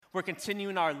We're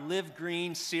continuing our Live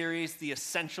Green series, The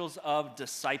Essentials of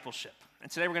Discipleship. And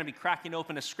today we're going to be cracking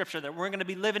open a scripture that we're going to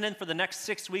be living in for the next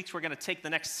 6 weeks. We're going to take the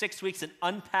next 6 weeks and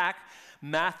unpack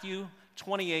Matthew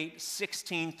 28,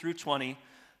 16 through 20.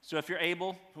 So if you're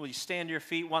able, will you stand to your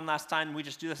feet one last time? We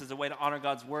just do this as a way to honor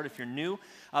God's word if you're new.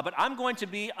 But I'm going to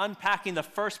be unpacking the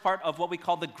first part of what we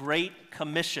call the Great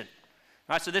Commission.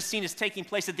 All right, so this scene is taking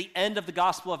place at the end of the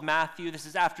Gospel of Matthew. This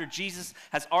is after Jesus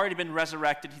has already been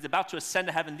resurrected. He's about to ascend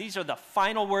to heaven. These are the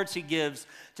final words he gives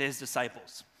to his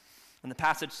disciples. And the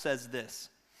passage says this: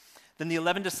 Then the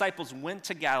 11 disciples went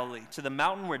to Galilee, to the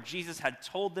mountain where Jesus had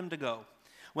told them to go.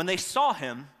 When they saw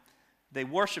him, they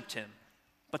worshiped him,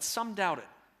 but some doubted.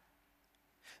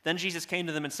 Then Jesus came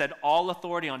to them and said, All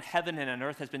authority on heaven and on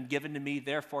earth has been given to me.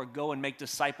 Therefore, go and make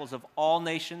disciples of all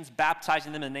nations,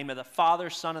 baptizing them in the name of the Father,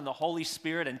 Son, and the Holy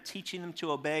Spirit, and teaching them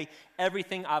to obey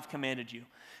everything I've commanded you.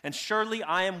 And surely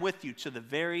I am with you to the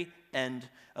very end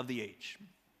of the age.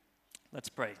 Let's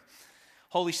pray.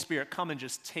 Holy Spirit, come and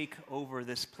just take over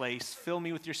this place. Fill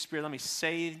me with your Spirit. Let me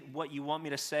say what you want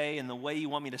me to say and the way you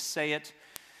want me to say it.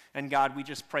 And God, we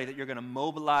just pray that you're going to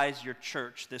mobilize your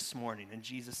church this morning. In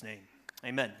Jesus' name.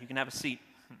 Amen. You can have a seat.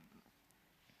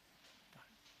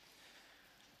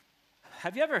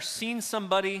 Have you ever seen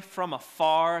somebody from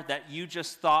afar that you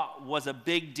just thought was a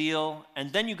big deal,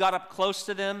 and then you got up close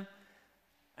to them,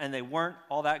 and they weren't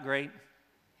all that great?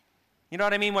 You know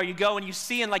what I mean? Where you go and you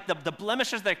see in like the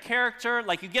blemishes of their character,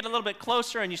 like you get a little bit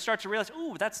closer and you start to realize,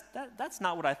 ooh, that's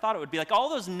not what I thought it would be. Like all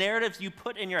those narratives you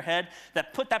put in your head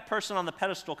that put that person on the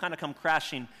pedestal kind of come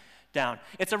crashing down.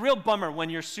 It's a real bummer when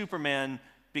you're Superman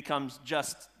becomes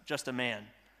just a man.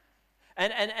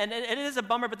 And it is a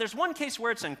bummer, but there's one case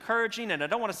where it's encouraging, and I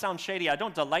don't want to sound shady. I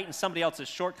don't delight in somebody else's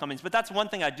shortcomings, but that's one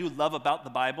thing I do love about the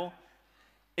Bible,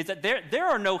 is that there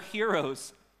are no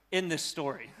heroes in this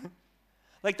story.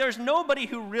 Like there's nobody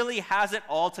who really has it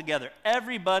all together.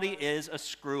 Everybody is a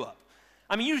screw-up.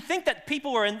 I mean, you think that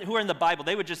people who are in the Bible,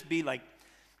 they would just be like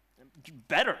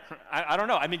better. I don't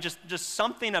know. I mean, just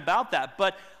something about that.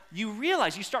 But you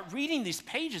realize, you start reading these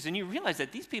pages and you realize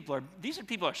that these people are,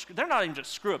 they're not even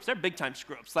just screw-ups, they're big-time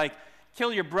screw-ups. Like,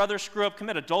 kill your brother, screw up,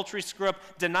 commit adultery, screw up,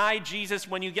 deny Jesus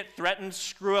when you get threatened,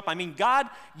 screw up. I mean, God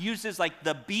uses like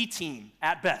the B team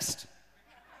at best.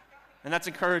 And that's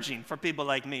encouraging for people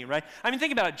like me, right? I mean,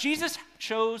 think about it. Jesus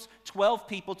chose 12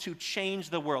 people to change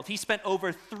the world. He spent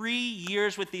over 3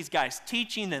 years with these guys,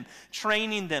 teaching them,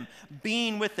 training them,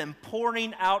 being with them,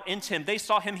 pouring out into him. They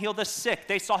saw him heal the sick.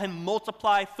 They saw him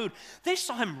multiply food. They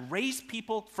saw him raise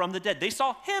people from the dead. They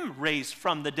saw him raised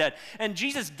from the dead. And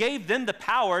Jesus gave them the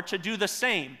power to do the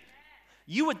same.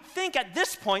 You would think at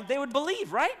this point they would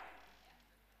believe, right?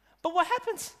 But what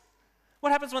happens?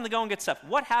 What happens when the going gets tough?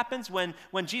 What happens when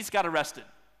Jesus got arrested?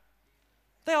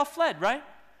 They all fled, right?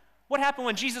 What happened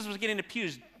when Jesus was getting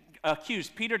accused?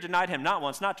 Peter denied him not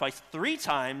once, not twice, 3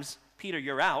 times. Peter,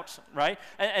 you're out, right?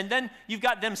 And then you've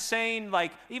got them saying,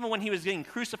 like, even when he was getting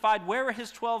crucified, where were his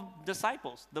 12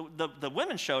 disciples? The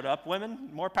women showed up.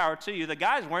 Women, more power to you. The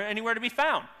guys weren't anywhere to be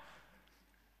found.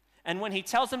 And when he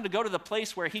tells them to go to the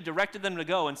place where he directed them to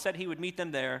go and said he would meet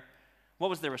them there,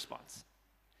 what was their response?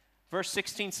 Verse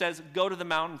 16 says, go to the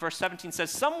mountain. Verse 17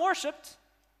 says, some worshiped,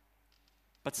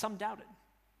 but some doubted.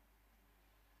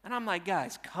 And I'm like,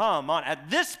 guys, come on. At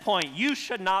this point, you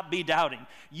should not be doubting.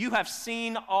 You have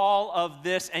seen all of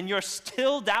this, and you're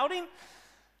still doubting?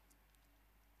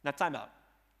 Now, time out.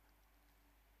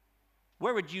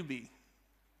 Where would you be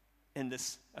in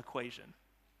this equation?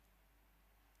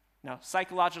 Now,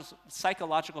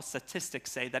 psychological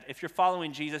statistics say that if you're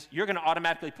following Jesus, you're going to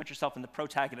automatically put yourself in the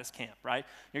protagonist camp, right?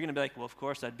 You're going to be like, well, of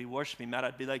course, I'd be worshiping that.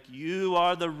 I'd be like, you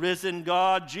are the risen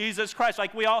God, Jesus Christ.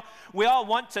 Like, we all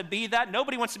want to be that.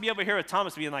 Nobody wants to be over here with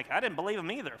Thomas being like, I didn't believe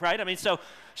him either, right? I mean, so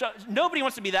nobody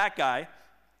wants to be that guy.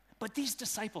 But these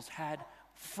disciples had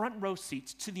front row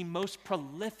seats to the most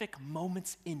prolific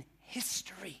moments in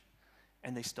history,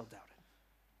 and they still doubted.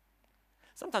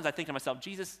 Sometimes I think to myself,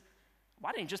 Jesus,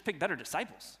 why didn't you just pick better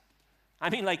disciples? I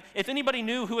mean, like, if anybody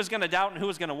knew who was going to doubt and who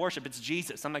was going to worship, it's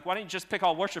Jesus. I'm like, why didn't you just pick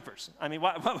all worshipers? I mean,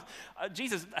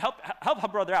 Jesus, help a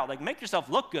brother out. Like, make yourself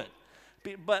look good.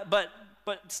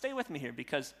 But stay with me here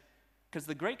because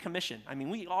the Great Commission, I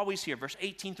mean, we always hear verse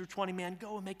 18 through 20, man,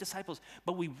 go and make disciples.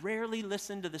 But we rarely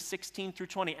listen to the 16 through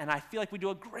 20, and I feel like we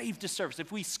do a grave disservice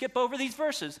if we skip over these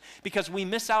verses because we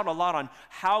miss out a lot on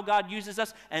how God uses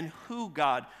us and who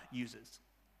God uses.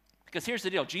 Because here's the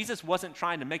deal. Jesus wasn't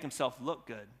trying to make himself look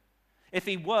good. If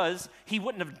he was, he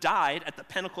wouldn't have died at the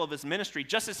pinnacle of his ministry.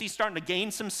 Just as he's starting to gain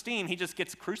some steam, he just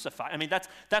gets crucified. I mean,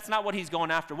 that's not what he's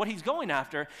going after. What he's going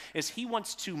after is he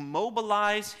wants to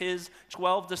mobilize his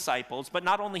 12 disciples, but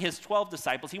not only his 12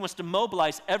 disciples, he wants to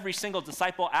mobilize every single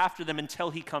disciple after them until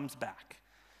he comes back.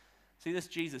 See, this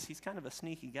Jesus, he's kind of a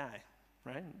sneaky guy,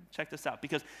 right? Check this out,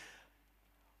 because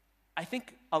I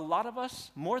think a lot of us,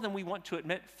 more than we want to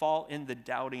admit, fall in the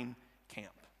doubting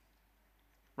camp.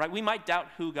 Right? We might doubt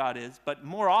who God is, but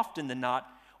more often than not,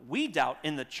 we doubt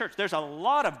in the church. There's a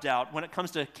lot of doubt when it comes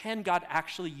to, can God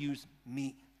actually use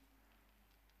me?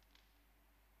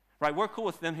 Right? We're cool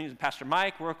with them using Pastor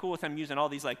Mike. We're cool with him using all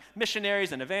these like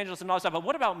missionaries and evangelists and all that stuff. But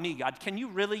what about me, God? Can you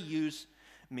really use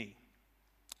me?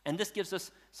 And this gives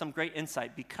us some great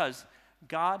insight because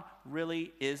God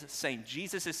really is saying,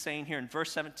 Jesus is saying here in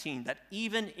verse 17 that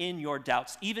even in your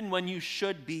doubts, even when you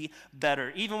should be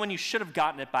better, even when you should have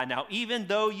gotten it by now, even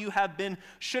though you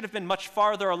should have been much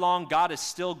farther along, God is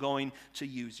still going to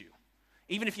use you.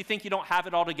 Even if you think you don't have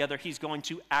it all together, he's going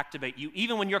to activate you.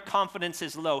 Even when your confidence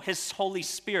is low, his Holy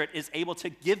Spirit is able to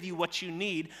give you what you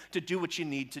need to do what you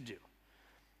need to do.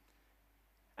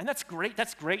 And that's great.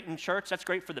 That's great in church. That's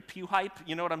great for the pew hype.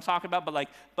 You know what I'm talking about?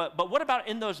 But what about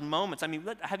in those moments? I mean,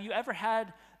 have you ever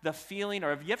had the feeling, or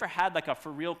have you ever had like a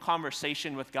for real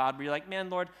conversation with God where you're like,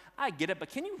 man, Lord, I get it, but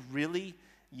can you really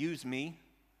use me?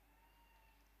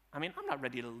 I mean, I'm not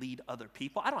ready to lead other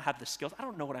people. I don't have the skills. I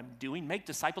don't know what I'm doing. Make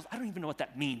disciples. I don't even know what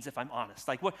that means, if I'm honest.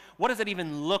 Like, what does it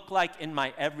even look like in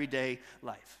my everyday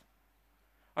life?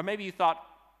 Or maybe you thought,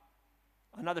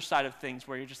 another side of things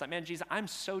where you're just like, man, Jesus, I'm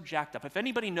so jacked up. If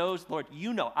anybody knows, Lord,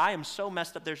 you know, I am so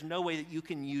messed up, there's no way that you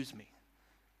can use me.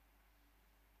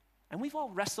 And we've all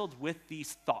wrestled with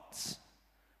these thoughts.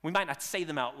 We might not say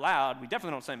them out loud. We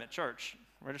definitely don't say them at church.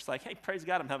 We're just like, hey, praise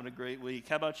God, I'm having a great week.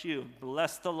 How about you?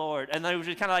 Bless the Lord. And then we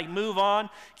just kind of like move on,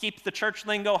 keep the church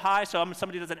lingo high so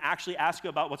somebody doesn't actually ask you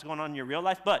about what's going on in your real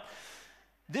life. But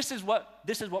this is what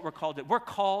we're called to. We're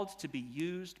called to be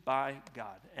used by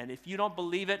God. And if you don't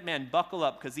believe it, man, buckle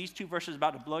up, because these two verses are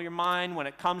about to blow your mind when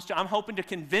it comes to, I'm hoping to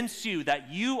convince you that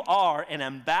you are an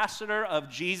ambassador of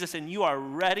Jesus and you are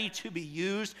ready to be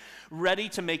used, ready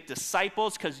to make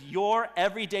disciples, because your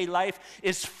everyday life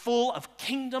is full of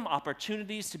kingdom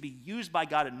opportunities to be used by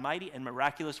God in mighty and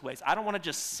miraculous ways. I don't want to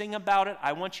just sing about it.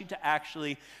 I want you to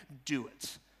actually do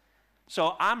it.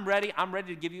 So I'm ready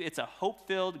to give you, it's a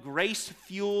hope-filled,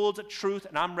 grace-fueled truth,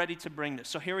 and I'm ready to bring this.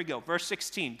 So here we go, verse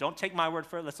 16. Don't take my word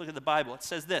for it, let's look at the Bible. It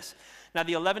says this, now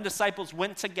the 11 disciples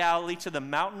went to Galilee to the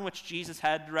mountain which Jesus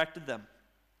had directed them.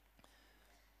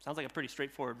 Sounds like a pretty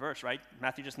straightforward verse, right?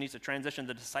 Matthew just needs to transition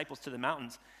the disciples to the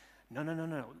mountains.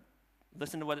 No.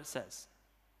 Listen to what it says.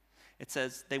 It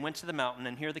says, they went to the mountain,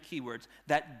 and here are the key words,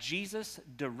 that Jesus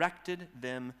directed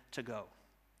them to go.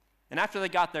 And after they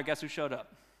got there, guess who showed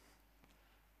up?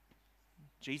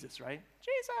 Jesus, right?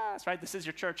 Jesus, right? This is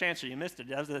your church answer. You missed it.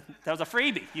 That was a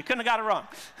freebie. You couldn't have got it wrong.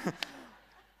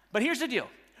 But here's the deal.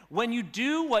 When you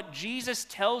do what Jesus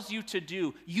tells you to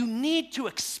do, you need to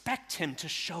expect him to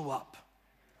show up.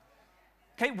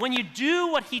 Okay? When you do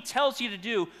what he tells you to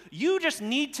do, you just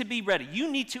need to be ready.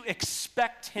 You need to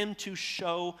expect him to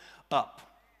show up.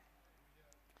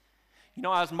 You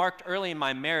know, I was marked early in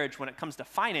my marriage when it comes to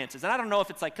finances. And I don't know if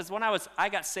it's like, because when I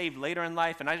got saved later in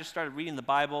life and I just started reading the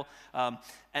Bible,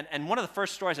 and one of the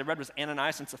first stories I read was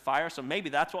Ananias and Sapphira, so maybe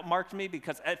that's what marked me,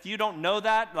 because if you don't know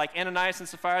that, like Ananias and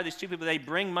Sapphira, these two people, they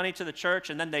bring money to the church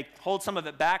and then they hold some of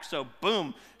it back, so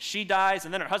boom, she dies,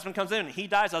 and then her husband comes in and he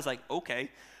dies. I was like, okay.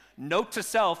 Note to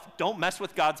self, don't mess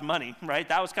with God's money, right?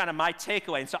 That was kind of my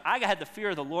takeaway. And so I had the fear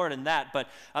of the Lord in that. But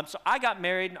so I got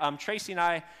married. Tracy and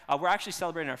I, we're actually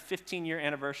celebrating our 15-year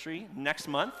anniversary next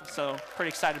month. So pretty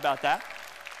excited about that.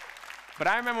 But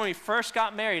I remember when we first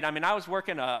got married, I mean, I was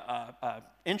working a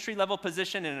entry-level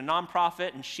position in a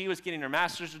nonprofit, and she was getting her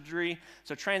master's degree.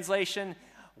 So translation,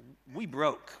 we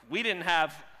broke. We didn't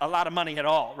have a lot of money at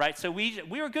all, right? So we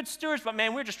were good stewards, but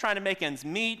man, we were just trying to make ends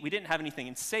meet. We didn't have anything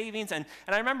in savings. And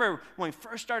I remember when we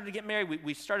first started to get married,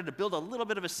 we started to build a little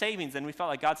bit of a savings, and we felt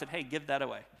like God said, hey, give that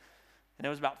away. And it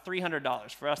was about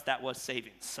 $300. For us, that was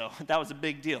savings. So that was a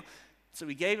big deal. So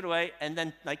we gave it away, and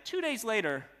then like 2 days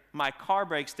later, my car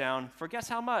breaks down for guess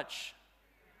how much?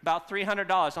 About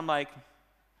 $300. I'm like,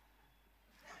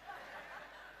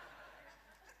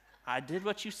 I did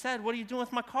what you said. What are you doing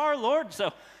with my car, Lord?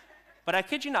 So, but I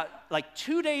kid you not, like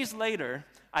 2 days later,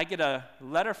 I get a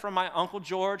letter from my Uncle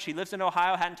George. He lives in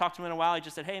Ohio, hadn't talked to him in a while. He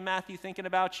just said, hey, Matthew, thinking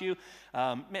about you.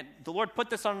 Man, the Lord put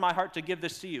this on my heart to give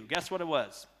this to you. Guess what it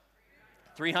was?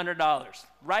 $300.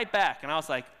 Right back. And I was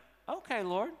like, okay,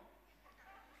 Lord.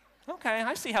 Okay,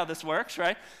 I see how this works,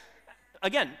 right?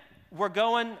 Again, we're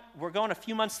going a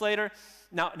few months later.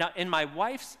 Now, in my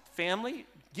wife's family,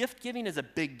 gift giving is a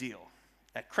big deal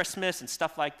at Christmas and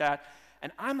stuff like that.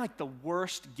 And I'm like the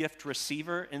worst gift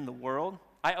receiver in the world.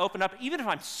 I open up, even if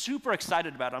I'm super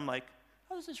excited about it, I'm like,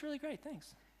 oh, this is really great,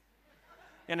 thanks.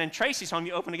 And in Tracy's home,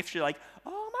 you open a gift, you're like, oh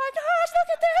my gosh,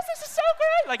 look at this is so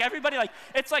great. Like everybody, like,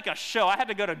 it's like a show. I had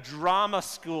to go to drama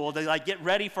school to like get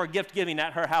ready for gift giving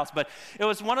at her house. But it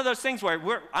was one of those things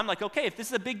where I'm like, okay, if this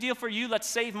is a big deal for you, let's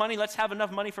save money, let's have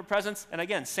enough money for presents. And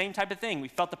again, same type of thing. We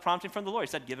felt the prompting from the Lord.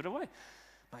 He said, give it away.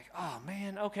 I'm like, oh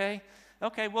man, okay,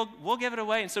 we'll give it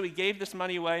away. And so we gave this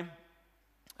money away.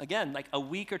 Again, like a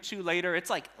week or two later, it's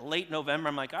like late November.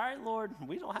 I'm like, all right, Lord,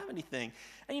 we don't have anything.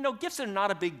 And you know, gifts are not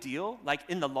a big deal, like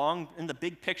in the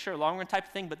big picture, long run type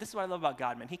of thing. But this is what I love about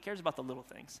God, man. He cares about the little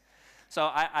things. So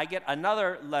I get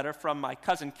another letter from my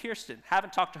cousin Kirsten.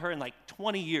 Haven't talked to her in like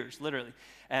 20 years, literally.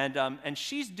 And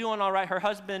she's doing all right. Her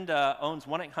husband owns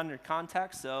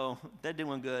 1-800-CONTACT, so they're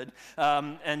doing good.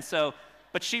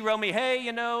 But she wrote me, hey,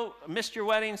 you know, missed your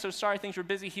wedding, so sorry things were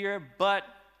busy here, but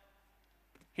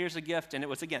here's a gift. And it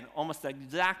was, again, almost the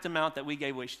exact amount that we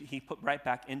gave away, he put right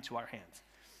back into our hands.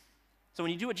 So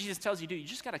when you do what Jesus tells you to do, you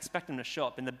just got to expect him to show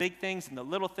up in the big things and the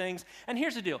little things. And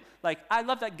here's the deal. Like, I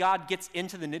love that God gets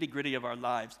into the nitty-gritty of our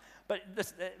lives. But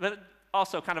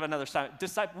also kind of another side.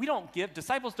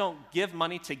 Disciples don't give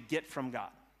money to get from God.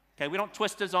 Okay, we don't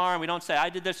twist his arm. We don't say, I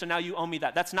did this, so now you owe me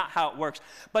that. That's not how it works.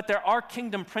 But there are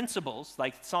kingdom principles,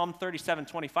 like Psalm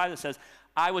 37:25 that says,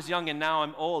 I was young and now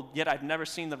I'm old, yet I've never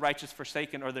seen the righteous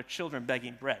forsaken or their children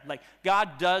begging bread. Like,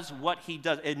 God does what he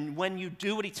does. And when you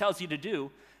do what he tells you to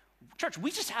do, church, we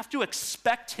just have to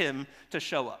expect him to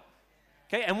show up.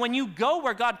 Okay, and when you go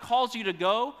where God calls you to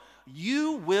go,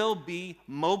 you will be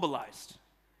mobilized.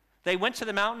 They went to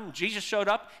the mountain. Jesus showed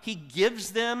up. He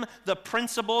gives them the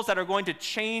principles that are going to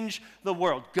change the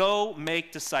world. Go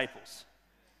make disciples.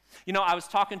 You know, I was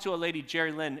talking to a lady,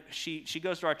 Jerry Lynn. She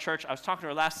goes to our church. I was talking to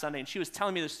her last Sunday, and she was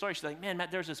telling me this story. She's like, man,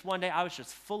 Matt, there's this one day I was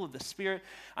just full of the Spirit.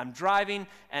 I'm driving,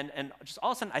 and just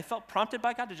all of a sudden I felt prompted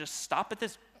by God to just stop at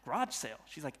this garage sale.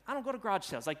 She's like, I don't go to garage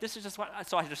sales. Like, this is just what,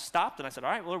 so I just stopped, and I said, all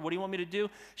right, Lord, what do you want me to do?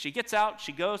 She gets out,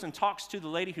 she goes and talks to the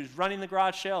lady who's running the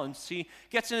garage sale, and she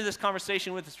gets into this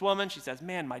conversation with this woman. She says,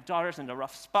 man, my daughter's in a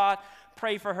rough spot.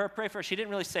 Pray for her, pray for her. She didn't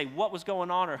really say what was going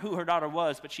on or who her daughter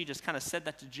was, but she just kind of said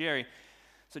that to Jerry.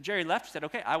 So Jerry left. She said,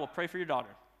 okay, I will pray for your daughter.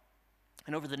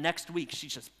 And over the next week, she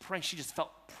just prayed. She just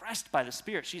felt pressed by the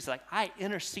Spirit. She's like, I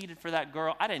interceded for that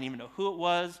girl. I didn't even know who it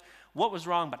was, what was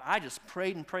wrong, but I just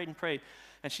prayed and prayed and prayed.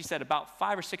 And she said about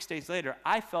 5 or 6 days later,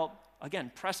 I felt,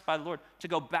 again, pressed by the Lord to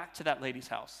go back to that lady's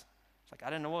house. It's like, I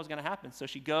didn't know what was going to happen. So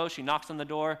she goes, she knocks on the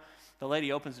door. The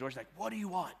lady opens the door. She's like, what do you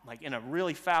want? Like, in a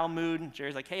really foul mood. And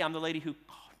Jerry's like, hey, I'm the lady who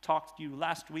talked to you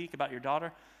last week about your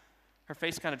daughter. Her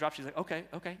face kind of drops. She's like, okay,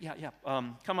 yeah.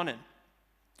 Come on in.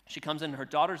 She comes in, her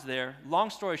daughter's there. Long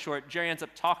story short, Jerry ends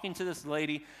up talking to this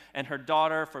lady and her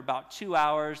daughter for about 2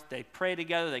 hours. They pray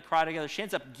together, they cry together. She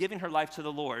ends up giving her life to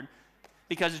the Lord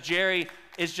because Jerry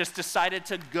is just decided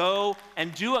to go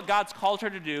and do what God's called her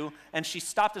to do, and she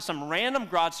stopped at some random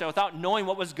garage sale without knowing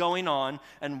what was going on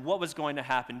and what was going to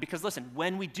happen. Because listen,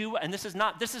 when we do, and this is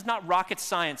not rocket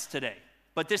science today,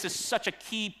 but this is such a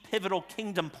key, pivotal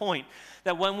kingdom point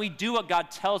that when we do what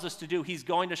God tells us to do, he's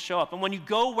going to show up. And when you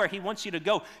go where he wants you to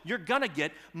go, you're going to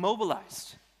get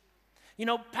mobilized. You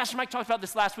know, Pastor Mike talked about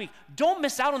this last week. Don't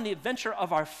miss out on the adventure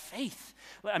of our faith.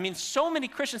 I mean, so many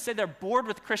Christians say they're bored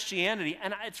with Christianity,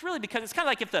 and it's really because it's kind of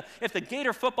like if the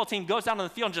Gator football team goes down on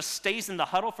the field and just stays in the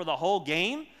huddle for the whole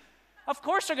game, of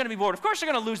course they're going to be bored. Of course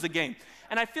they're going to lose the game.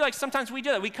 And I feel like sometimes we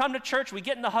do that. We come to church, we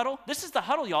get in the huddle. This is the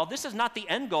huddle, y'all. This is not the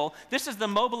end goal. This is the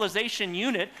mobilization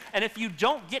unit. And if you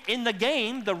don't get in the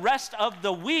game the rest of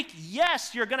the week,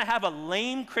 yes, you're going to have a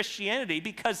lame Christianity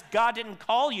because God didn't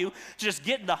call you to just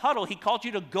get in the huddle. He called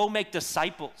you to go make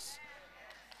disciples.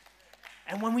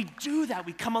 And when we do that,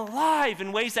 we come alive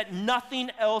in ways that nothing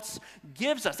else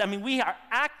gives us. I mean, we are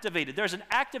activated. There's an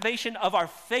activation of our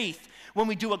faith when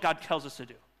we do what God tells us to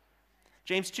do.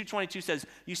 James 2:22 says,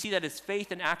 you see that his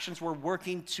faith and actions were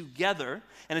working together,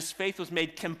 and his faith was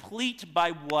made complete by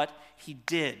what he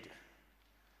did.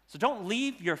 So don't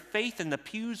leave your faith in the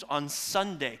pews on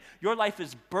Sunday. Your life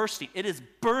is bursting. It is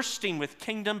bursting with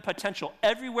kingdom potential.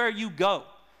 Everywhere you go,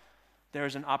 there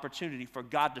is an opportunity for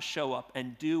God to show up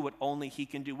and do what only he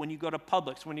can do. When you go to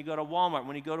Publix, when you go to Walmart,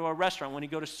 when you go to a restaurant, when you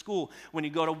go to school, when you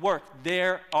go to work,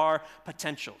 there are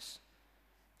potentials.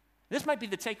 This might be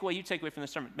the takeaway you take away from the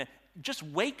sermon. Man, just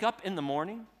wake up in the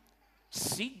morning,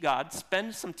 seek God,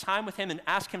 spend some time with him, and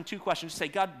ask him 2 questions. Say,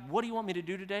 God, what do you want me to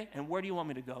do today, and where do you want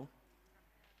me to go?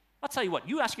 I'll tell you what,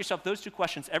 you ask yourself those two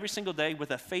questions every single day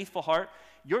with a faithful heart,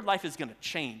 your life is going to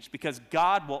change because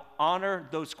God will honor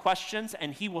those questions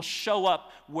and he will show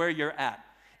up where you're at.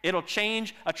 It'll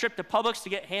change a trip to Publix to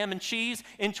get ham and cheese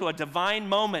into a divine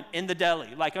moment in the deli.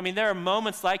 There are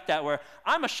moments like that where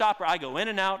I'm a shopper. I go in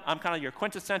and out. I'm kind of your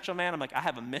quintessential man. I'm like, I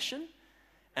have a mission,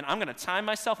 and I'm going to time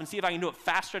myself and see if I can do it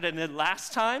faster than I did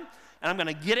last time, and I'm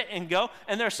going to get it and go.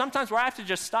 And there are some times where I have to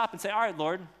just stop and say, all right,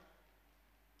 Lord,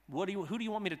 who do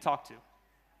you want me to talk to?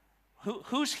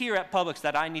 Who's here at Publix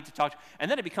that I need to talk to? And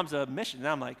then it becomes a mission. And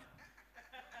I'm like,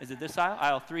 is it this aisle?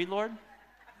 Aisle 3, Lord?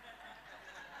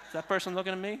 Is that person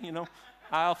looking at me?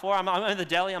 Aisle 4. I'm in the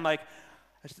deli. I'm like,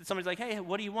 somebody's like, hey,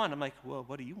 what do you want? I'm like, well,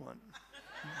 what do you want?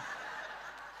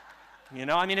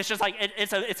 It's just like,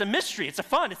 it's a mystery. It's a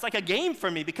fun. It's like a game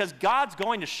for me because God's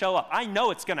going to show up. I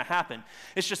know it's going to happen.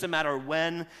 It's just a matter of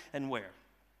when and where.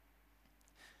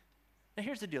 Now,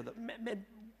 here's the deal, though.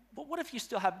 But what if you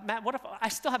still have, Matt, what if I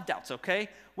still have doubts, okay?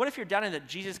 What if you're doubting that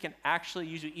Jesus can actually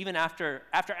use you even after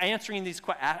asking these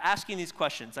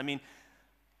questions?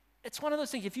 It's one of those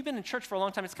things, if you've been in church for a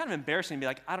long time, it's kind of embarrassing to be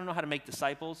like, I don't know how to make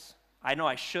disciples. I know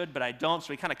I should, but I don't,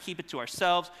 so we kind of keep it to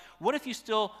ourselves. What if you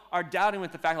still are doubting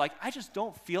with the fact, I just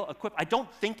don't feel equipped. I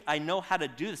don't think I know how to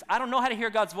do this. I don't know how to hear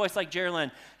God's voice like Jerry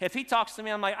Lynn. If he talks to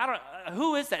me, I'm like,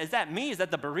 who is that? Is that me? Is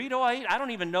that the burrito I eat? I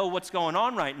don't even know what's going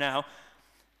on right now.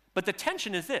 But the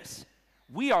tension is this.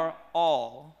 We are we're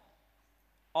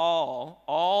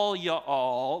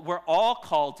all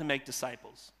called to make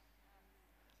disciples.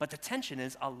 But the tension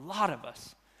is a lot of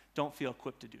us don't feel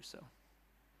equipped to do so.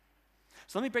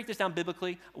 So let me break this down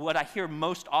biblically, what I hear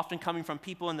most often coming from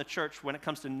people in the church when it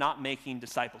comes to not making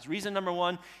disciples. Reason number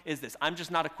one is this: I'm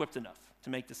just not equipped enough to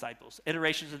make disciples.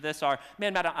 Iterations of this are,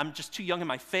 man, Matt, I'm just too young in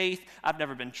my faith. I've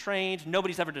never been trained.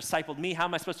 Nobody's ever discipled me. How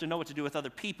am I supposed to know what to do with other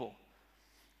people?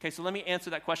 Okay, so let me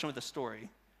answer that question with a story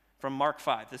from Mark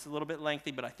 5. This is a little bit lengthy,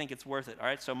 but I think it's worth it. All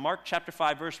right, so Mark chapter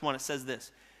 5, verse 1, it says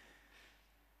this.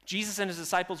 Jesus and his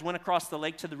disciples went across the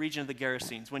lake to the region of the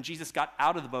Gerasenes. When Jesus got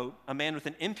out of the boat, a man with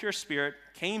an impure spirit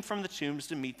came from the tombs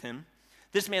to meet him.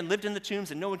 This man lived in the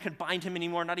tombs, and no one could bind him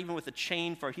anymore, not even with a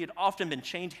chain, for he had often been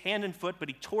chained hand and foot, but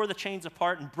he tore the chains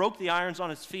apart and broke the irons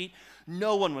on his feet.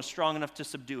 No one was strong enough to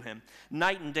subdue him.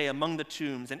 Night and day among the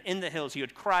tombs and in the hills, he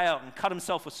would cry out and cut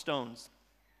himself with stones.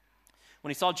 When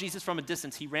he saw Jesus from a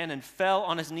distance, he ran and fell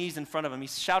on his knees in front of him. He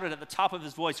shouted at the top of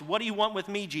his voice, "What do you want with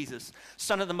me, Jesus,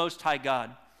 Son of the Most High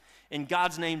God? In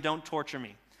God's name, don't torture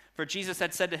me." For Jesus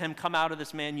had said to him, "Come out of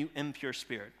this man, you impure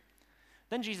spirit."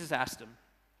 Then Jesus asked him,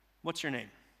 "What's your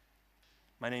name?"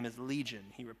 "My name is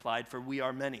Legion," he replied, "for we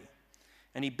are many."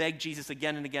 And he begged Jesus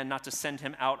again and again not to send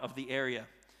him out of the area.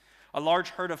 A large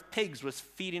herd of pigs was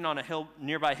feeding on a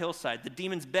nearby hillside. The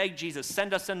demons begged Jesus,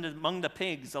 "Send us in among the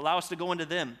pigs, allow us to go into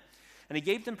them." And he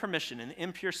gave them permission, and the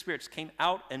impure spirits came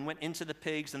out and went into the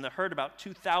pigs, and the herd, about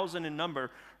 2,000 in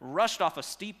number, rushed off a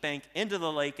steep bank into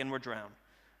the lake and were drowned.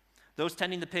 Those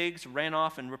tending the pigs ran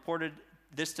off and reported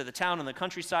this to the town and the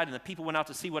countryside, and the people went out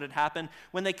to see what had happened.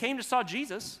 When they came to saw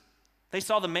Jesus, they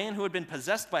saw the man who had been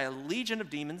possessed by a legion of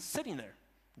demons sitting there,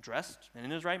 dressed and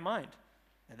in his right mind,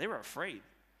 and they were afraid.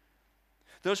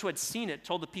 Those who had seen it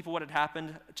told the people what had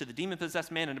happened to the demon-possessed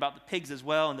man and about the pigs as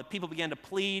well, and the people began to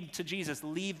plead to Jesus,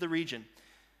 "Leave the region."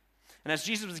 And as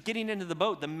Jesus was getting into the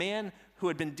boat, the man who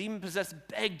had been demon-possessed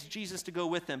begged Jesus to go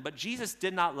with him, but Jesus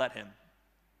did not let him,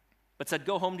 but said,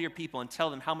 "Go home to your people and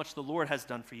tell them how much the Lord has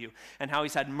done for you and how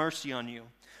he's had mercy on you."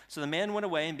 So the man went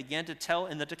away and began to tell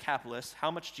in the Decapolis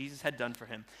how much Jesus had done for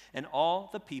him, and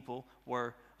all the people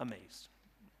were amazed.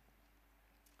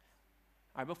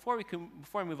 All right, before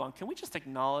we move on, can we just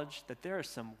acknowledge that there are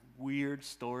some weird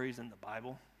stories in the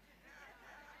Bible?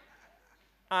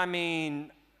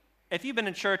 If you've been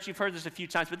in church, you've heard this a few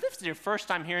times, but this is your first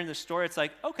time hearing this story. It's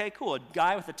like, okay, cool, a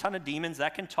guy with a ton of demons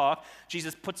that can talk.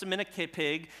 Jesus puts him in a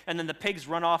pig, and then the pigs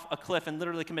run off a cliff and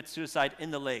literally commit suicide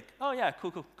in the lake. Oh yeah,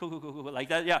 cool. Like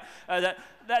that, yeah.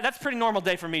 That's a pretty normal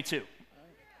day for me too,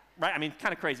 right?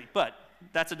 Kind of crazy, but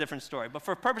that's a different story. But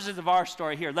for purposes of our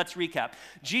story here, let's recap.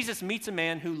 Jesus meets a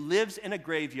man who lives in a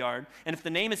graveyard, and if the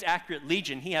name is accurate,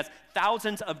 Legion, he has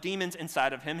thousands of demons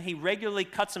inside of him. He regularly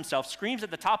cuts himself, screams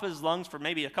at the top of his lungs for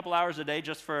maybe a couple hours a day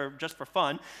just for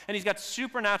fun, and he's got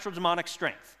supernatural demonic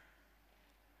strength.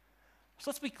 So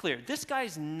let's be clear. This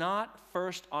guy's not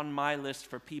first on my list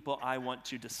for people I want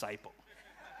to disciple.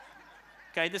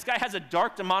 Okay, this guy has a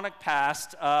dark demonic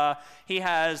past. He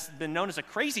has been known as a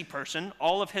crazy person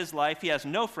all of his life. He has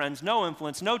no friends, no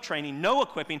influence, no training, no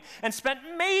equipping, and spent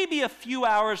maybe a few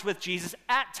hours with Jesus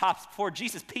at tops before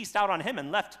Jesus peaced out on him and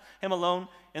left him alone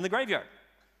in the graveyard.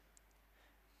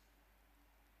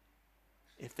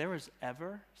 if there was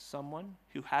ever someone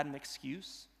who had an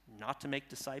excuse not to make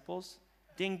disciples,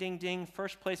 ding, ding, ding,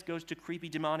 first place goes to creepy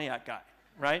demoniac guy,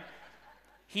 right?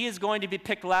 He is going to be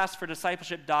picked last for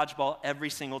discipleship dodgeball every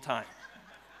single time.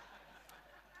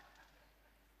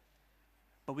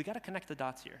 But we got to connect the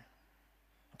dots here,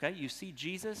 okay? You see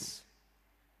Jesus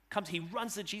comes, he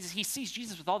runs to Jesus. He sees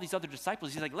Jesus with all these other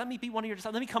disciples. He's like, let me be one of your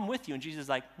disciples. Let me come with you. And Jesus is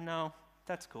like, no,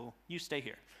 that's cool. You stay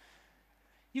here.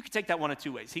 You could take that one of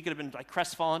two ways. He could have been like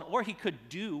crestfallen, or he could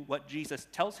do what Jesus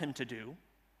tells him to do,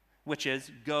 which is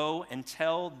go and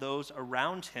tell those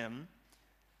around him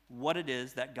what it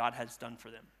is that God has done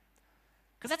for them.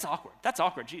 Because that's awkward. That's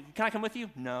awkward. Can I come with you?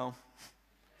 No.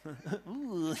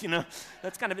 Ooh,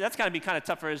 that's gotta be kind of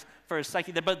tough for his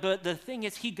psyche. But the thing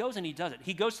is, he goes and he does it.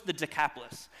 He goes to the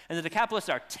Decapolis, and the Decapolis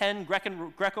are 10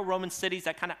 Greco-Roman cities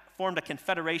that kind of formed a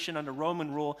confederation under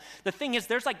Roman rule. The thing is,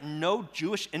 there's like no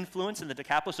Jewish influence in the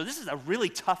Decapolis, so this is a really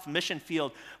tough mission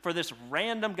field for this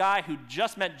random guy who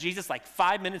just met Jesus like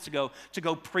 5 minutes ago to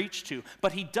go preach to.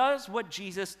 But he does what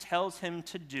Jesus tells him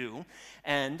to do,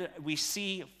 and we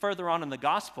see further on in the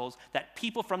Gospels that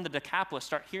people from the Decapolis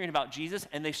start hearing about Jesus,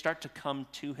 and they start to come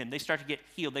to him. They start to get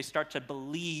healed. They start to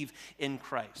believe in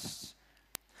Christ.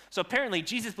 So apparently,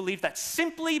 Jesus believed that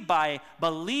simply by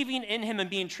believing in him and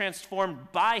being transformed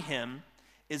by him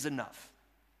is enough.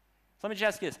 So let me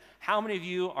just ask you this. How many of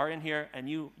you are in here and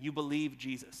you believe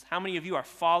Jesus? How many of you are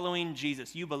following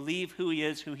Jesus? You believe who he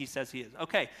is, who he says he is.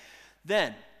 Okay,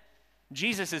 then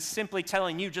Jesus is simply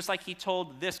telling you, just like he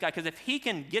told this guy, because if he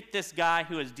can get this guy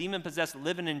who is demon-possessed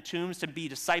living in tombs to be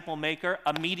disciple maker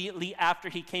immediately after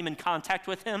he came in contact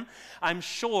with him, I'm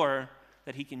sure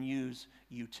that he can use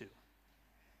you too.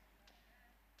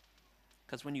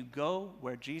 Because when you go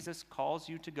where Jesus calls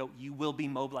you to go, you will be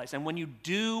mobilized. And when you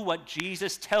do what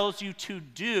Jesus tells you to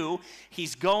do,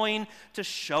 he's going to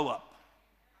show up.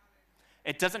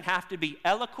 It doesn't have to be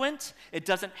eloquent. It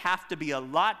doesn't have to be a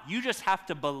lot. You just have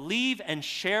to believe and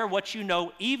share what you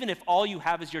know, even if all you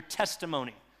have is your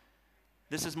testimony.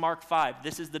 This is Mark 5.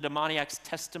 This is the demoniac's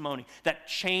testimony that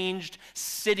changed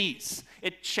cities.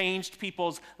 It changed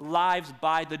people's lives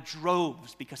by the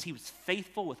droves because he was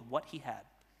faithful with what he had.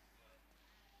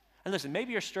 And listen,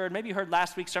 maybe you're stirred. Maybe you heard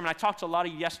last week's sermon. I talked to a lot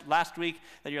of you last week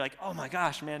that you're like, oh my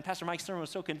gosh, man, Pastor Mike's sermon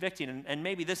was so convicting. And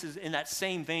maybe this is in that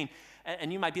same vein.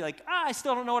 And you might be like, I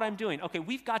still don't know what I'm doing. Okay,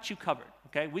 we've got you covered,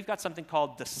 okay? We've got something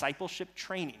called discipleship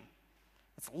training.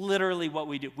 That's literally what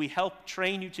we do. We help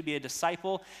train you to be a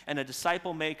disciple and a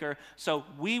disciple maker. So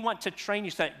we want to train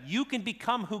you so that you can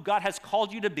become who God has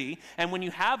called you to be. And when you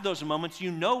have those moments,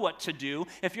 you know what to do.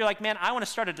 If you're like, man, I want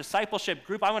to start a discipleship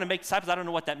group. I want to make disciples. I don't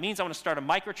know what that means. I want to start a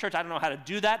micro church. I don't know how to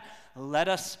do that. Let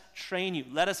us train you.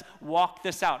 Let us walk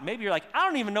this out. Maybe you're like, I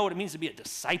don't even know what it means to be a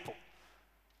disciple.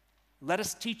 Let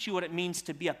us teach you what it means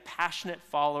to be a passionate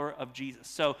follower of Jesus.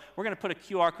 So we're going to put a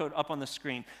QR code up on the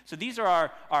screen. So these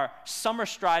are our Summer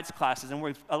Strides classes, and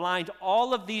we've aligned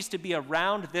all of these to be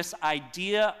around this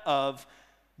idea of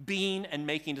being and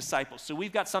making disciples. So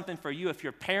we've got something for you. If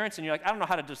you're parents and you're like, I don't know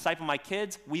how to disciple my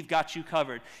kids, we've got you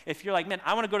covered. If you're like, man,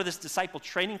 I want to go to this disciple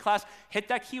training class, hit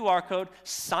that QR code,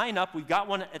 sign up. We've got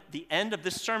one at the end of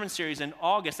this sermon series in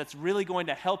August that's really going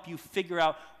to help you figure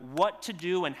out what to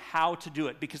do and how to do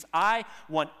it. Because I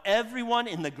want everyone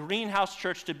in the Greenhouse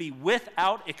Church to be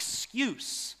without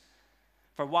excuse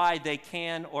for why they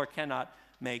can or cannot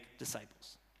make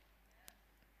disciples.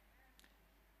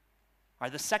 All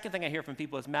right, the second thing I hear from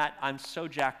people is, Matt, I'm so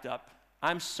jacked up.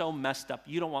 I'm so messed up.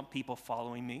 You don't want people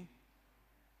following me.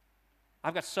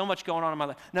 I've got so much going on in my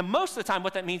life. Now, most of the time,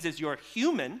 what that means is you're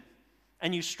human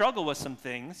and you struggle with some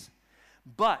things,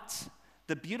 but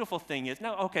the beautiful thing is,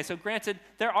 no, okay, so granted,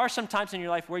 there are some times in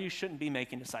your life where you shouldn't be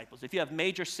making disciples. If you have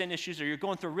major sin issues or you're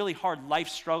going through a really hard life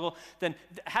struggle, then,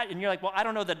 and you're like, well, I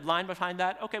don't know the line behind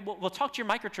that. Okay, well, talk to your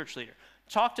microchurch leader.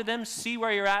 Talk to them, see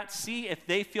where you're at, see if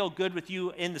they feel good with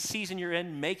you in the season you're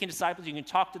in, making disciples. You can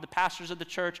talk to the pastors of the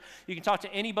church. You can talk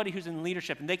to anybody who's in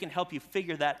leadership, and they can help you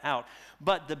figure that out.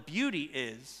 But the beauty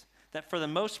is that for the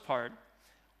most part,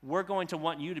 we're going to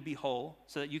want you to be whole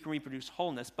so that you can reproduce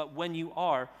wholeness. But when you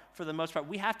are, for the most part,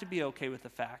 we have to be okay with the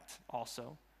fact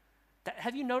also that,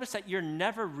 have you noticed that you're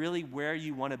never really where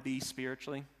you want to be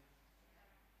spiritually?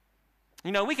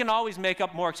 You know, we can always make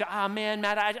up more. Man,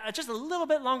 Matt, I just a little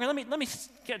bit longer. Let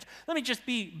me just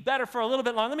be better for a little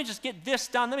bit longer. Let me just get this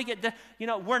done. Let me get this. You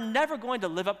know, we're never going to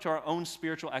live up to our own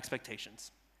spiritual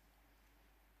expectations.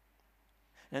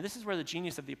 Now, this is where the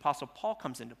genius of the Apostle Paul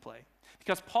comes into play.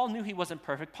 Because Paul knew he wasn't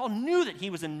perfect. Paul knew that he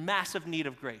was in massive need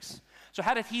of grace. So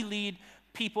how did he lead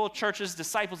people, churches,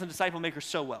 disciples, and disciple makers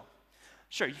so well?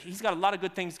 Sure, he's got a lot of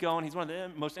good things going. He's one of the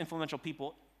most influential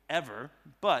people ever.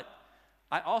 But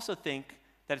I also think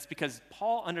that it's because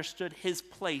Paul understood his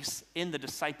place in the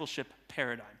discipleship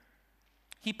paradigm.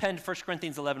 He penned 1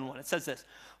 Corinthians 11:1. It says this,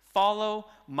 "Follow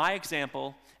my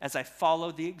example as I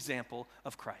follow the example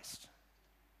of Christ."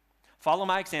 Follow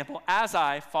my example as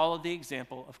I follow the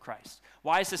example of Christ.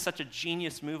 Why is this such a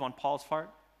genius move on Paul's part?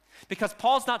 Because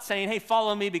Paul's not saying, hey,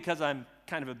 follow me because I'm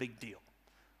kind of a big deal.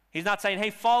 He's not saying,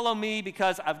 hey, follow me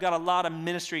because I've got a lot of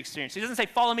ministry experience. He doesn't say,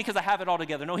 follow me because I have it all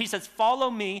together. No, he says, follow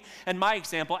me and my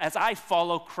example as I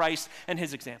follow Christ and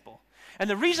his example. And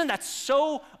the reason that's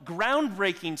so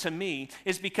groundbreaking to me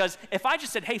is because if I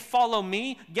just said, hey, follow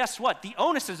me, guess what? The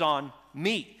onus is on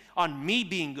me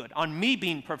being good, on me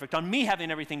being perfect, on me having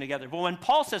everything together. But when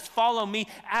Paul says, follow me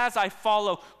as I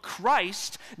follow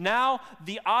Christ, now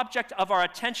the object of our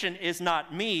attention is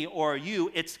not me or you,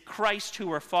 it's Christ who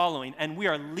we're following, and we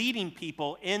are leading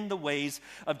people in the ways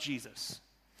of Jesus.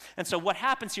 And so what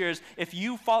happens here is if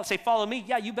you say, follow me,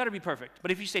 yeah, you better be perfect.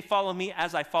 But if you say, follow me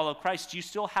as I follow Christ, you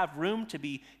still have room to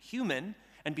be human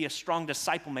and be a strong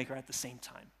disciple maker at the same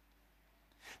time.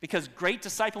 Because great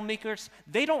disciple makers,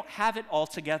 they don't have it all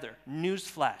together.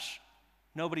 Newsflash,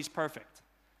 nobody's perfect.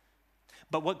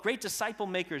 But what great disciple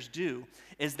makers do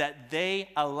is that they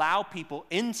allow people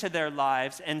into their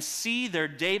lives and see their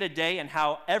day-to-day and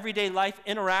how everyday life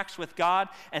interacts with God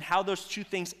and how those two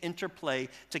things interplay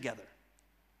together.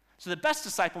 So the best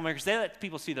disciple makers, they let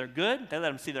people see their good, they let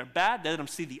them see their bad, they let them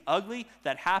see the ugly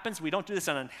that happens. We don't do this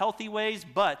in unhealthy ways,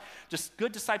 but just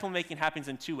good disciple making happens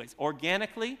in two ways.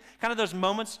 Organically, kind of those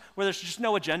moments where there's just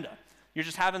no agenda. You're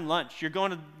just having lunch. You're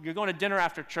going to dinner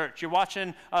after church. You're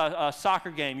watching a soccer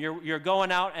game. You're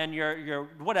going out and you're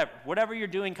whatever you're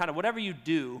doing, kind of whatever you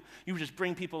do, you just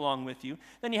bring people along with you.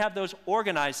 Then you have those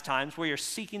organized times where you're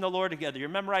seeking the Lord together. You're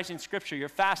memorizing scripture. You're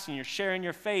fasting. You're sharing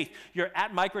your faith. You're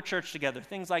at microchurch together.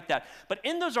 Things like that. But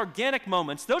in those organic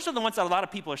moments, those are the ones that a lot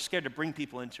of people are scared to bring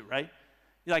people into, right?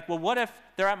 You're like, well, what if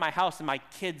they're at my house and my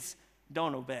kids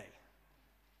don't obey?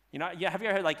 You know, yeah. Have you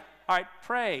ever heard like, all right,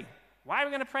 pray. Why are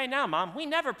we going to pray now, Mom? We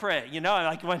never pray. You know,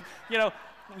 like when, you know,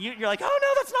 you're like, oh, no,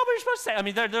 that's not what you're supposed to say. I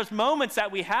mean, there's moments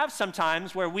that we have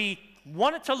sometimes where we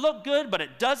want it to look good, but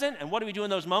it doesn't. And what do we do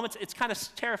in those moments? It's kind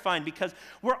of terrifying because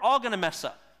we're all going to mess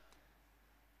up.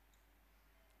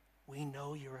 We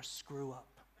know you're a screw up.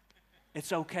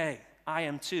 It's okay. I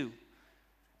am too.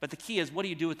 But the key is, what do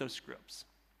you do with those screw ups?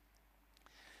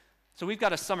 So we've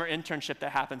got a summer internship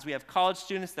that happens. We have college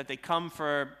students that they come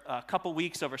for a couple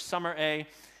weeks over summer A,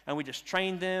 and we just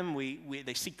train them.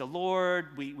 They seek the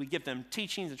Lord. We give them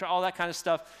teachings and all that kind of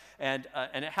stuff, and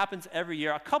it happens every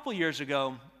year. A couple years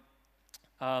ago,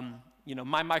 my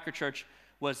microchurch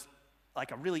was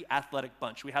like a really athletic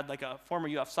bunch. We had like a former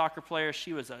UF soccer player.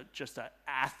 She was just an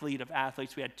athlete of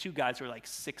athletes. We had two guys who were like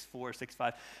 6'4",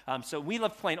 6'5". So we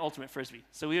loved playing ultimate frisbee.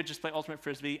 So we would just play ultimate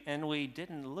frisbee, and we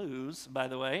didn't lose, by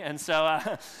the way. And so,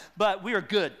 but we were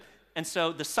good. And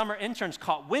so the summer interns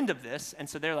caught wind of this, and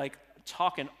so they're like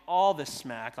talking all this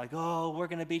smack, like, oh, we're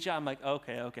gonna beat you. I'm like,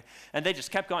 okay. And they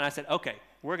just kept going. I said, okay,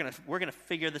 we're gonna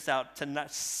figure this out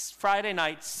tonight. Friday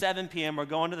night, 7 p.m. We're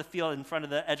going to the field in front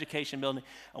of the education building,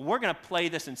 and we're gonna play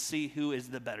this and see who is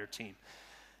the better team.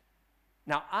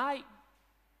 Now, I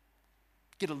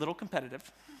get a little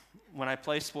competitive when I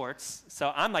play sports,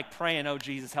 so I'm like praying, oh,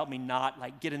 Jesus, help me not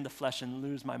like get in the flesh and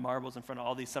lose my marbles in front of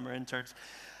all these summer interns.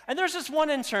 And there's this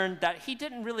one intern that he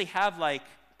didn't really have like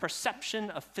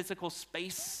perception of physical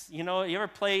space. You know, you ever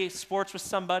play sports with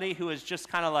somebody who is just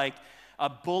kind of like a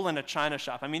bull in a china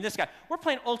shop? I mean, this guy, we're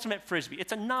playing ultimate frisbee.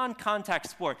 It's a non-contact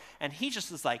sport. And he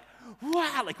just is like,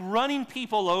 wow, like running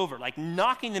people over, like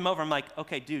knocking them over. I'm like,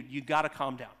 okay, dude, you got to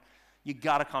calm down. You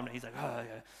got to calm down. He's like, oh,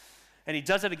 yeah. And he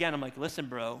does it again. I'm like, listen,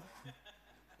 bro.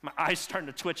 My eyes starting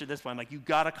to twitch at this point. I'm like, you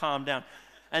got to calm down.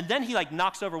 And then he like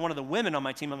knocks over one of the women on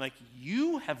my team. I'm like,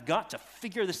 you have got to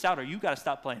figure this out or you got to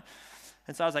stop playing.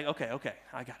 And so I was like, okay,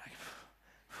 I got it.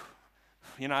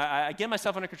 You know, I get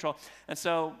myself under control. And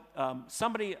so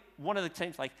one of the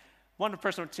teams, like one of the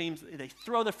personal teams, they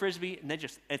throw the frisbee and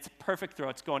it's a perfect throw.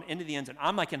 It's going into the end zone.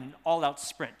 I'm like in an all-out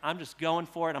sprint. I'm just going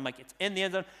for it. I'm like, it's in the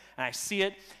end zone. And I see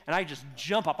it and I just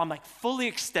jump up. I'm like fully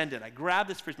extended. I grab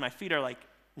this frisbee. My feet are like,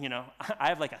 you know, I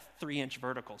have like a 3-inch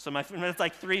vertical. So it's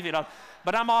like 3 feet off.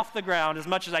 But I'm off the ground as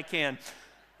much as I can.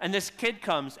 And this kid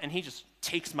comes and he just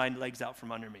takes my legs out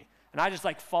from under me. And I just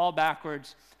like fall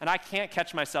backwards, and I can't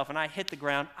catch myself, and I hit the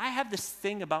ground. I have this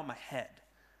thing about my head.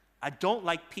 I don't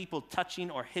like people touching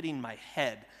or hitting my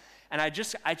head. And I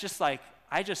just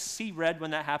see red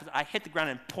when that happens. I hit the ground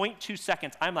in 0.2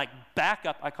 seconds. I'm like back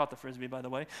up. I caught the frisbee, by the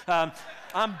way.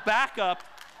 I'm back up,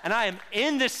 And I am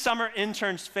in this summer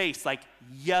intern's face, like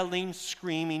yelling,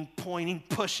 screaming, pointing,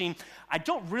 pushing. I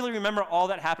don't really remember all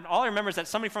that happened. All I remember is that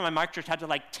somebody from my microchurch had to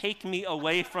like take me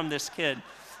away from this kid.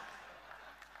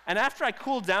 And after I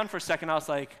cooled down for a second, I was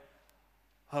like,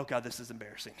 oh God, this is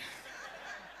embarrassing.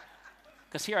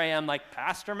 Because here I am like,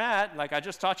 Pastor Matt, like I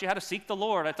just taught you how to seek the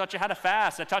Lord. I taught you how to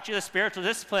fast. I taught you the spiritual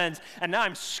disciplines. And now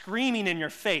I'm screaming in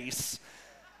your face.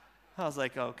 I was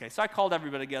like, oh, okay. So I called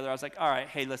everybody together. I was like, all right,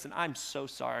 hey, listen, I'm so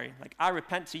sorry. Like, I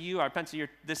repent to you. I repent to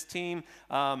this team.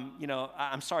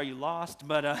 I'm sorry you lost.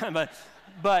 But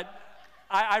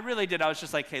I really did. I was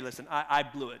just like, hey, listen, I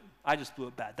blew it. I just blew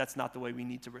it bad. That's not the way we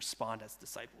need to respond as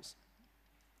disciples.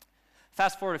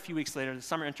 Fast forward a few weeks later, the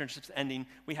summer internship's ending.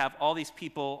 We have all these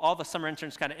people, all the summer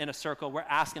interns kind of in a circle. We're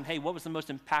asking, hey, what was the most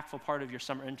impactful part of your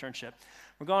summer internship?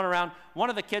 We're going around. One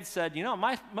of the kids said, you know what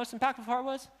my most impactful part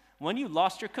was? When you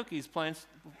lost your cookies playing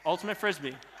Ultimate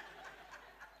Frisbee.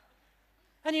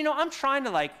 And I'm trying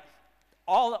to like,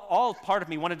 all part of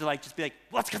me wanted to like just be like,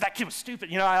 well, that's because that kid was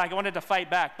stupid. I wanted to fight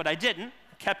back, but I didn't.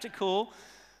 I kept it cool.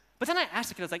 But then I asked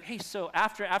the kid, I was like, hey, so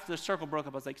after the circle broke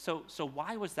up, I was like, so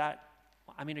why was that?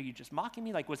 I mean, are you just mocking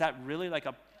me? Like, was that really like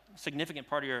a significant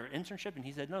part of your internship? And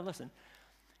he said, no, listen.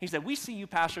 He said, we see you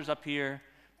pastors up here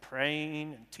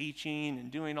praying and teaching and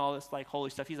doing all this like holy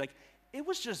stuff. He's like, it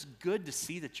was just good to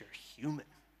see that you're human,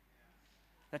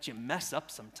 that you mess up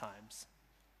sometimes.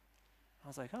 I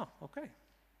was like, oh, okay.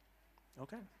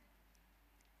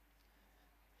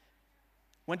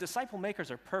 When disciple makers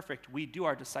are perfect, we do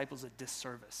our disciples a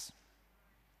disservice.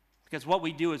 Because what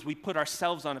we do is we put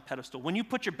ourselves on a pedestal. When you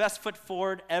put your best foot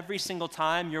forward every single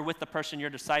time you're with the person you're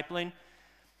discipling,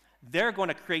 they're going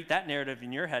to create that narrative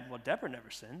in your head. Well, Deborah never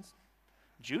sins.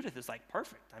 Judith is like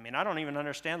perfect. I mean, I don't even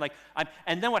understand.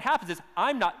 And then what happens is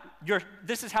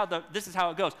this is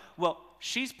how it goes. Well,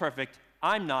 she's perfect.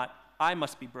 I'm not. I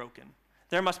must be broken.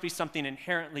 There must be something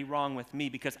inherently wrong with me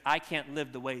because I can't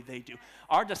live the way they do.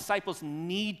 Our disciples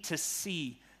need to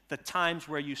see the times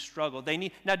where you struggle.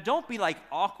 Now don't be like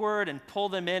awkward and pull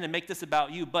them in and make this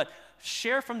about you, but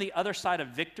share from the other side of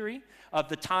victory of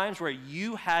the times where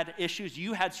you had issues,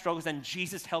 you had struggles, and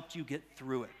Jesus helped you get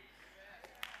through it.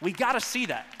 We got to see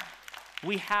that.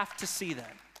 We have to see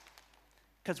that.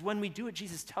 Because when we do what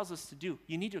Jesus tells us to do,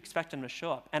 you need to expect him to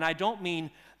show up. And I don't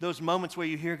mean those moments where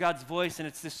you hear God's voice and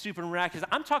it's this super miraculous.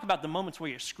 I'm talking about the moments where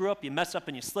you screw up, you mess up,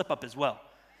 and you slip up as well.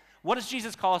 What does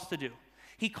Jesus call us to do?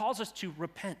 He calls us to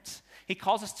repent. He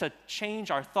calls us to change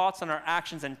our thoughts and our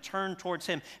actions and turn towards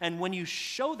him. And when you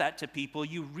show that to people,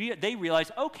 they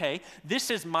realize, okay, this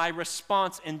is my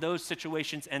response in those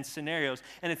situations and scenarios.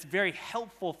 And it's very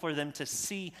helpful for them to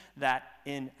see that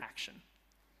in action.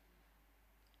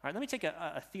 All right, let me take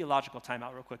a theological time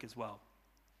out real quick as well.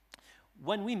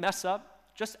 When we mess up,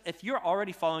 just if you're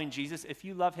already following Jesus, if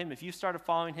you love him, if you started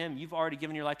following him, you've already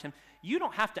given your life to him, you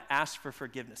don't have to ask for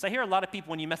forgiveness. I hear a lot of people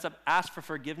when you mess up, ask for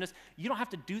forgiveness. You don't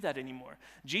have to do that anymore.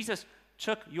 Jesus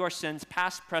took your sins,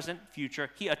 past, present, future.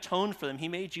 He atoned for them. He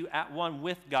made you at one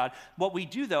with God. What we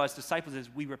do, though, as disciples is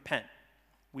we repent.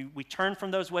 We turn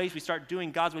from those ways. We start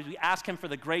doing God's ways. We ask him for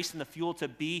the grace and the fuel to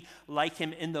be like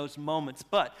him in those moments.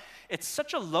 But it's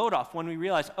such a load off when we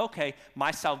realize, okay,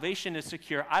 my salvation is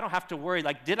secure. I don't have to worry,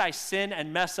 like, did I sin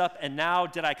and mess up and now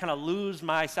did I kind of lose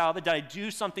my salvation? Did I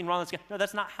do something wrong? No,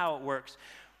 that's not how it works.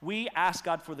 We ask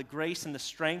God for the grace and the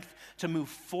strength to move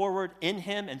forward in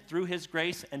him and through his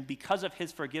grace. And because of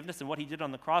his forgiveness and what he did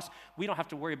on the cross, we don't have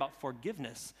to worry about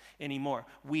forgiveness anymore.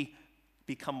 We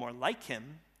become more like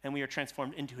him, and we are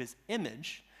transformed into his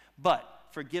image, but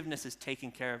forgiveness is taken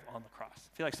care of on the cross.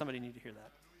 I feel like somebody need to hear that.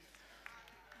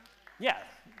 Yeah,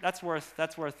 that's worth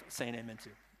saying amen to.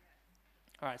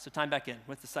 All right, so time back in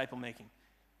with disciple making.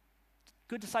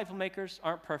 Good disciple makers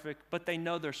aren't perfect, but they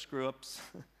know their screw-ups,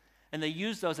 and they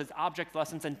use those as object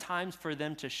lessons and times for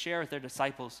them to share with their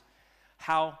disciples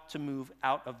how to move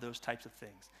out of those types of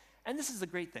things. And this is a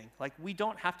great thing. Like, we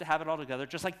don't have to have it all together,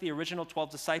 just like the original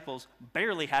 12 disciples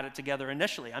barely had it together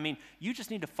initially. I mean, you just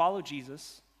need to follow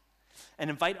Jesus and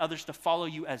invite others to follow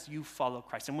you as you follow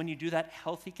Christ. And when you do that,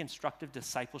 healthy, constructive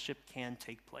discipleship can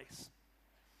take place.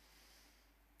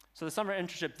 So the summer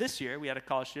internship this year, we had a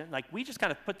college student, like, we just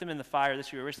kind of put them in the fire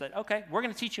this year. We said, okay, we're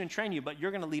going to teach you and train you, but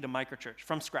you're going to lead a microchurch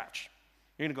from scratch.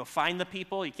 You're going to go find the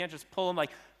people. You can't just pull them.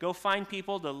 Like, go find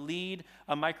people to lead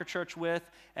a microchurch with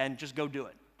and just go do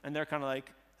it. And they're kind of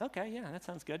like, okay, yeah, that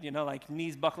sounds good. Like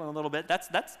knees buckling a little bit. That's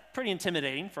pretty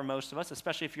intimidating for most of us,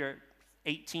 especially if you're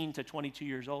 18 to 22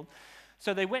 years old.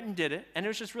 So they went and did it, and it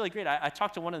was just really great. I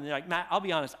talked to one of them, they're like, Matt, I'll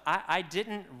be honest, I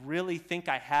didn't really think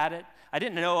I had it. I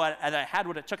didn't know that I had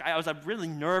what it took. I was really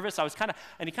nervous. And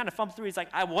he kind of fumbled through. He's like,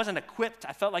 I wasn't equipped,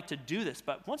 I felt like, to do this.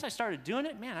 But once I started doing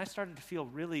it, man, I started to feel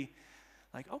really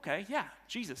like, okay, yeah,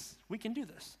 Jesus, we can do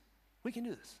this. We can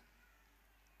do this.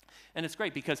 And it's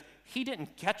great because he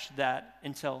didn't catch that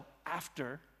until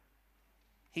after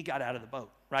he got out of the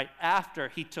boat, right? After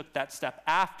he took that step,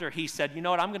 after he said, you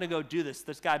know what, I'm going to go do this.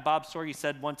 This guy, Bob Sorge,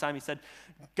 said one time, he said,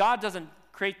 God doesn't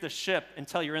create the ship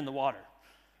until you're in the water,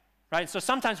 right? So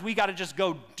sometimes we got to just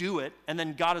go do it, and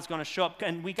then God is going to show up.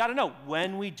 And we got to know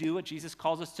when we do what Jesus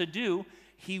calls us to do,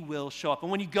 he will show up. And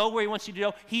when you go where he wants you to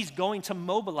go, he's going to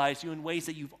mobilize you in ways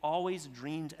that you've always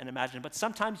dreamed and imagined. But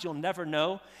sometimes you'll never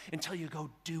know until you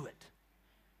go do it.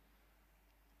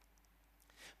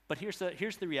 But here's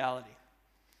the reality.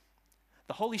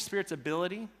 The Holy Spirit's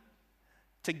ability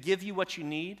to give you what you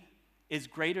need is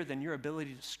greater than your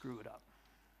ability to screw it up.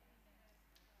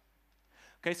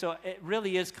 Okay, so it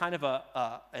really is kind of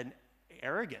an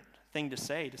arrogant thing to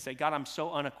say, God, I'm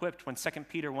so unequipped, when 2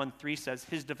 Peter 1:3 says,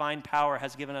 his divine power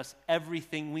has given us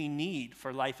everything we need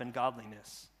for life and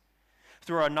godliness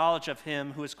through our knowledge of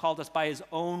him who has called us by his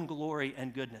own glory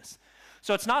and goodness.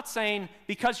 So it's not saying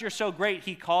because you're so great,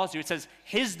 he calls you. It says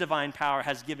his divine power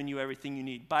has given you everything you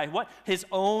need. By what? His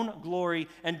own glory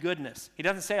and goodness. He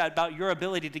doesn't say about your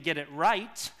ability to get it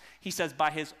right. He says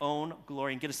by his own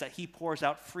glory and goodness that he pours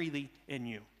out freely in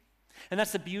you. And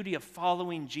that's the beauty of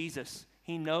following Jesus.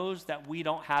 He knows that we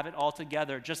don't have it all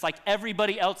together, just like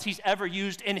everybody else he's ever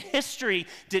used in history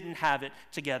didn't have it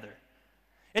together.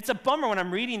 It's a bummer when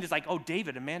I'm reading this, like, oh,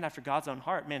 David, a man after God's own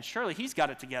heart. Man, surely he's got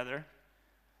it together.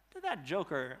 That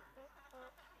joker,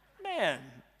 man,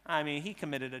 I mean, he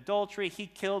committed adultery. He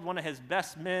killed one of his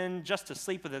best men just to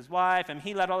sleep with his wife, and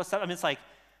he let all this stuff. I mean, it's like,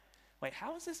 wait,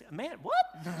 how is this? Man,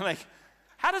 what? Like,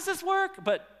 how does this work?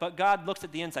 But God looks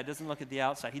at the inside, doesn't look at the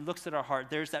outside. He looks at our heart.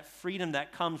 There's that freedom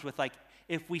that comes with, like,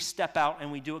 if we step out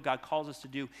and we do what God calls us to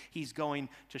do, he's going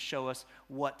to show us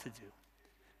what to do.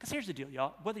 Because here's the deal,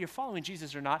 y'all. Whether you're following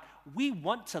Jesus or not, we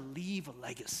want to leave a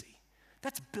legacy.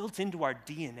 That's built into our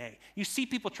DNA. You see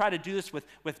people try to do this with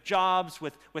jobs,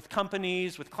 with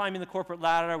companies, with climbing the corporate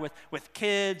ladder, with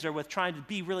kids, or with trying to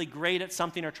be really great at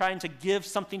something, or trying to give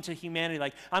something to humanity.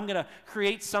 Like, I'm going to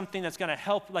create something that's going to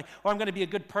help, like, or I'm going to be a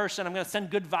good person. I'm going to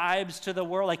send good vibes to the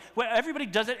world. Like, well, everybody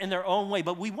does it in their own way,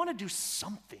 but we want to do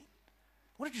something.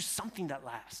 We want to do something that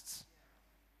lasts.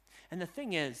 And the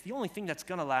thing is, the only thing that's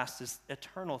going to last is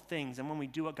eternal things, and when we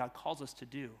do what God calls us to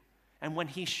do, and when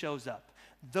he shows up.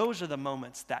 Those are the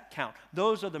moments that count.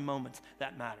 Those are the moments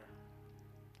that matter.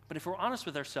 But if we're honest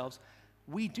with ourselves,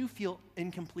 we do feel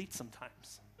incomplete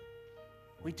sometimes.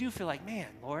 We do feel like, man,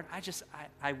 Lord,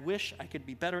 I wish I could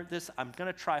be better at this. I'm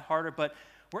going to try harder, but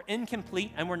we're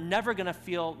incomplete, and we're never going to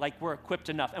feel like we're equipped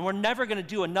enough. And we're never going to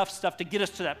do enough stuff to get us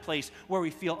to that place where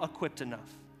we feel equipped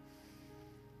enough.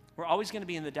 We're always going to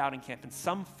be in the doubting camp in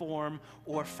some form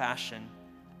or fashion.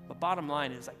 But bottom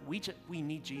line is, like, we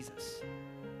need Jesus.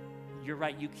 You're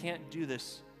right, you can't do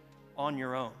this on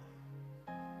your own.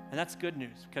 And that's good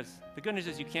news, because the good news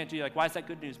is you can't do it. Like, why is that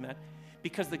good news, Matt?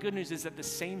 Because the good news is that the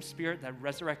same Spirit that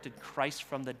resurrected Christ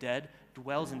from the dead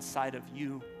dwells inside of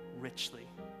you richly.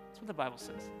 That's what the Bible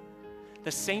says.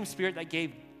 The same Spirit that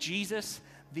gave Jesus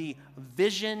the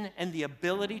vision and the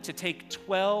ability to take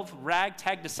 12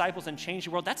 ragtag disciples and change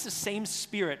the world, that's the same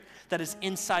Spirit that is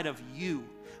inside of you,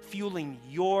 fueling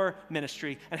your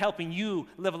ministry and helping you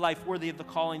live a life worthy of the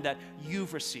calling that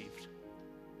you've received.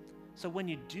 So when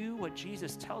you do what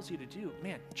Jesus tells you to do,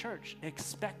 man, church,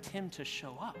 expect him to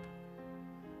show up.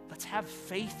 Let's have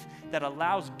faith that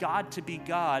allows God to be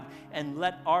God and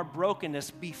let our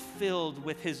brokenness be filled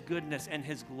with his goodness and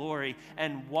his glory,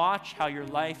 and watch how your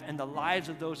life and the lives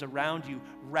of those around you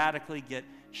radically get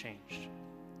changed.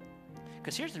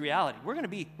 Because here's the reality. We're going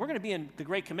to be in the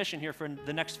Great Commission here for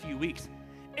the next few weeks.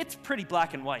 It's pretty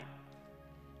black and white.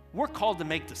 We're called to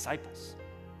make disciples.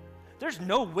 There's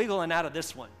no wiggling out of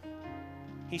this one.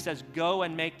 He says, go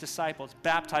and make disciples,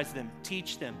 baptize them,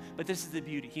 teach them. But this is the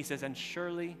beauty. He says, and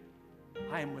surely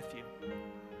I am with you.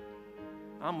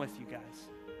 I'm with you guys.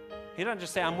 He doesn't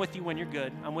just say, I'm with you when you're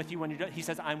good. I'm with you when you're good. He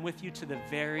says, I'm with you to the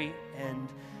very end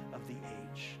of the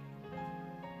age.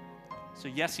 So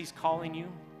yes, he's calling you,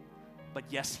 but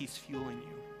yes, he's fueling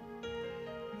you.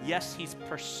 Yes, he's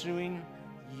pursuing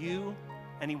you,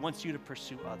 and he wants you to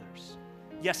pursue others.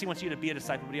 Yes, he wants you to be a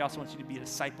disciple, but he also wants you to be a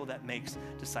disciple that makes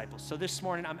disciples. So this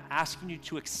morning, I'm asking you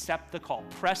to accept the call.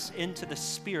 Press into the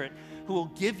Spirit who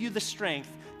will give you the strength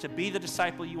to be the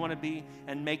disciple you want to be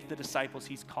and make the disciples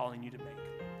he's calling you to make.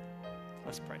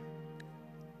 Let's pray.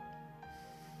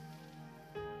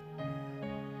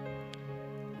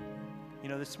 You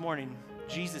know, this morning,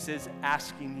 Jesus is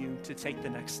asking you to take the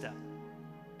next step.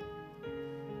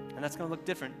 And that's going to look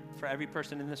different for every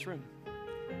person in this room.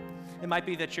 It might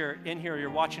be that you're in here or you're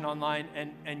watching online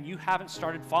and you haven't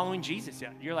started following Jesus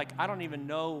yet. You're like, I don't even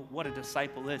know what a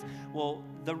disciple is. Well,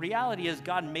 the reality is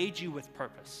God made you with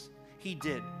purpose. He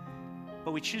did.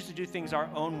 But we choose to do things our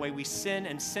own way. We sin,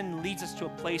 and sin leads us to a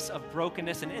place of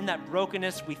brokenness. And in that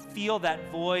brokenness, we feel that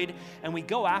void, and we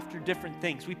go after different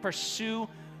things. We pursue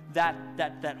that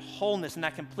wholeness and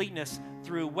that completeness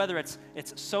through whether it's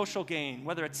social gain,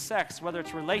 whether it's sex, whether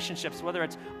it's relationships, whether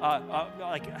it's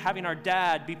like having our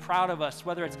dad be proud of us,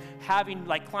 whether it's having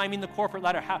like climbing the corporate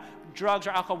ladder, drugs or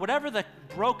alcohol, whatever the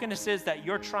brokenness is that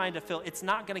you're trying to fill, it's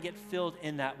not going to get filled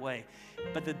in that way.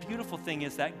 But the beautiful thing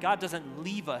is that God doesn't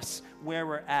leave us where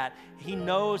we're at. He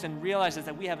knows and realizes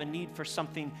that we have a need for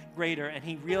something greater, and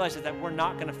he realizes that we're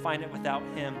not going to find it without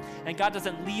him. And God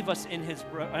doesn't leave us in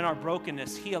our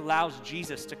brokenness. He allows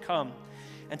Jesus to come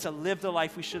and to live the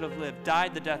life we should have lived,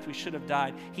 died the death we should have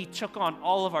died. He took on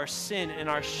all of our sin and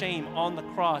our shame on the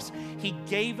cross. He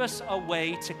gave us a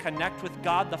way to connect with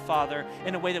God the Father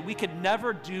in a way that we could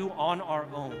never do on our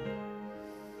own.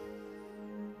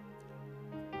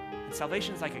 And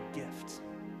salvation is like a gift.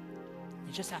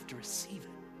 You just have to receive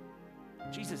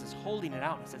it. Jesus is holding it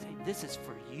out and says, hey, this is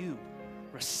for you.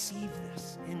 Receive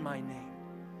this in my name.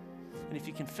 And if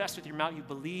you confess with your mouth, you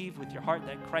believe with your heart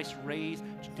that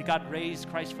God raised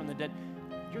Christ from the dead,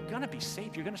 you're going to be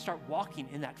saved. You're going to start walking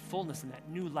in that fullness and that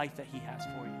new life that he has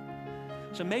for you.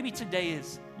 So maybe today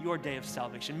is your day of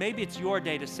salvation. Maybe it's your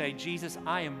day to say, Jesus,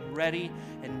 I am ready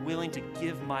and willing to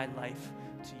give my life